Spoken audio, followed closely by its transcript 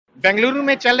बेंगलुरु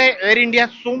में चले air India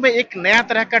show में एक नया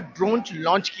तरह का ड्रोन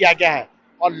लॉन्च किया गया है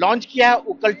और लॉन्च किया है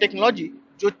उकल टेक्नोलॉजी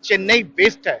जो चेन्नई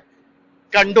बेस्ड है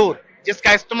कंडोर,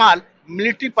 जिसका इस्तेमाल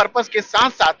मिलिट्री पर्पस के साथ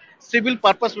साथ सिविल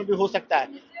पर्पस में भी हो सकता है।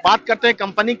 बात करते हैं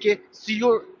कंपनी के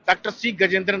सीईओ डॉक्टर सी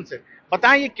गजेंद्रन से।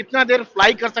 बताएं ये कितना देर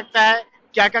फ्लाई कर सकता है,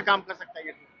 क्या क्या काम कर सकता है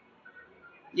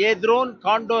ये ड्रोन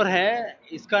कॉन्डोर है,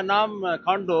 इसका नाम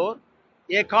कॉन्डोर।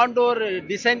 ये कॉन्डोर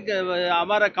डिजाइन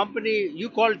हमारा कंपनी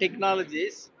यूकॉल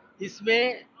टेक्नोलॉजीज,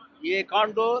 इसमें ये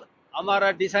कॉन्डोर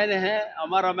हमारा डिजाइन है,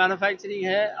 हमारा मैन्युफैक्चरिंग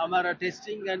है, हमारा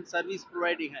टेस्टिंग एंड सर्विस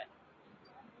प्रोवाइडिंग है।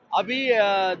 अभी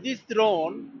this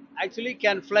drone actually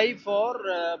can fly for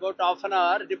about half an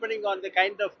hour depending on the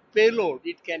kind of payload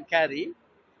it can carry,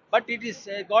 but it is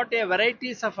got a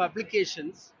varieties of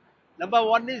applications. Number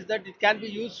one is that it can be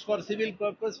used for civil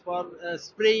purpose for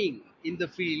spraying in the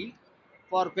field,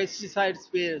 for pesticide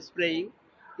spraying.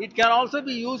 It can also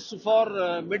be used for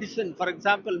medicine, for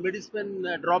example medicine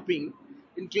dropping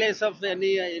in case of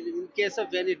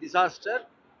any disaster.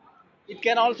 It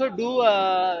can also do,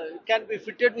 it can be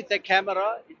fitted with a camera.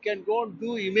 It can go and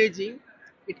do imaging.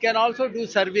 It can also do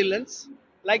surveillance.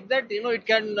 Like that, it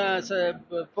can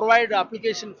provide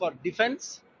application for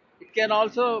defense. It can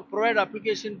also provide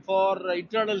application for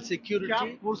internal क्या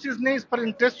security. Forces ने इस पर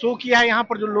interest show किया है यहाँ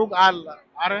पर जो लोग आ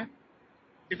रहे हैं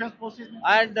डिफेंस फोर्सेस ने?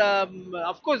 And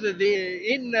of course,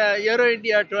 in Aero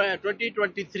India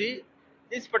 2023,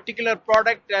 this particular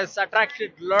product has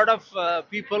attracted a lot of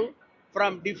people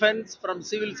from defense, from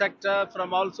civil sector,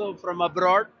 from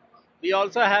abroad. We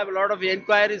also have a lot of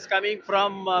inquiries coming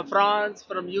from France,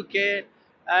 from UK,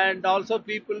 and also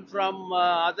people from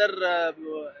other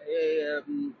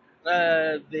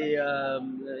the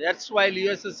erstwhile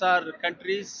USSR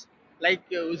countries like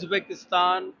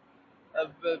Uzbekistan.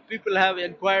 People have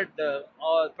inquired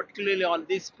particularly on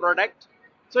this product.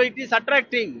 So it is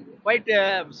attracting quite,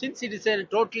 since it is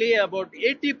totally about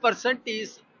 80%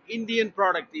 is Indian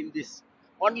product in this.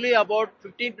 Only about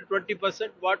 15 to 20%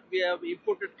 what we have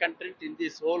imported content in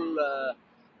this whole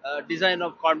design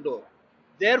of Condor.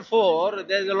 Therefore,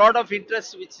 there is a lot of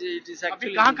interest which it is अभी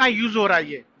actually. कहाँ कहाँ use हो रहा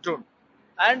है ये drone?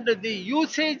 And the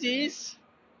usage is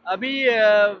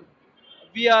abhi,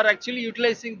 we are actually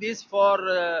utilizing this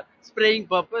for spraying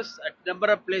purpose at number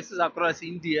of places across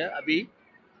India abhi.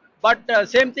 But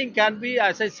same thing can be,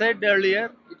 as I said earlier,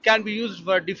 it can be used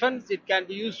for defense, it can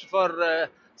be used for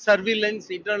surveillance,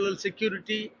 internal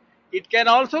security. It can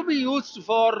also be used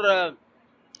for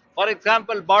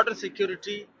example border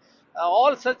security.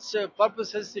 All such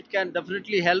purposes it can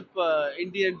definitely help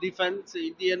Indian defense,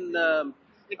 Indian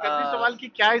एक आखिरी uh, सवाल कि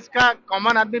क्या इसका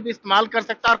common आदमी भी इस्तेमाल कर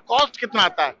सकता है और कॉस्ट कितना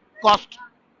आता है? Cost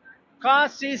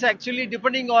cost is actually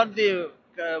depending on the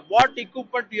what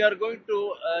equipment you are going to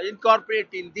incorporate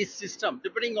in this system.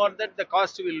 Depending on that, the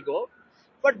cost will go.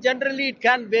 But generally, it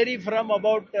can vary from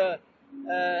about 10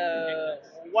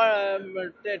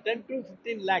 to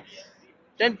 15 lakhs.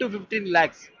 10 to 15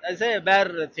 lakhs as a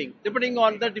bare thing. Depending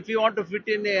on that, if you want to fit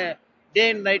in a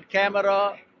day and night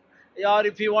camera, or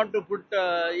if you want to put,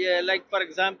 yeah, like for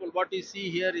example, what you see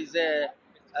here is a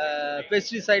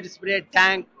pesticide spray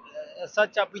tank,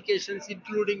 such applications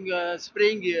including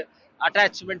spraying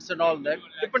attachments and all that.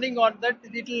 Depending on that,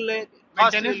 little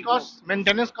cost maintenance will go. Cost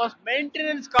maintenance cost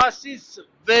Maintenance cost is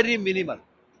very minimal,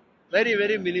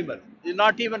 very minimal,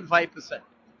 not even 5%.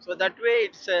 So that way,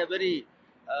 it's a very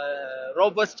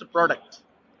robust product.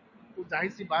 तो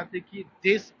जाहिर सी बात है कि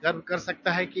देश गर्व कर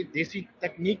सकता है कि देसी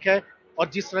तकनीक है और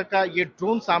जिस तरह का ये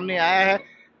ड्रोन सामने आया है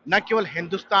न केवल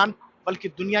हिंदुस्तान बल्कि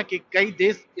दुनिया के कई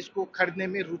देश इसको खरीदने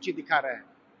में रुचि दिखा रहे हैं।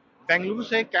 बेंगलुरु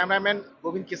से कैमरामैन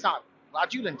गोविंद के साथ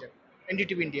राजीव रंजन,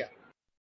 एनडीटीवी इंडिया।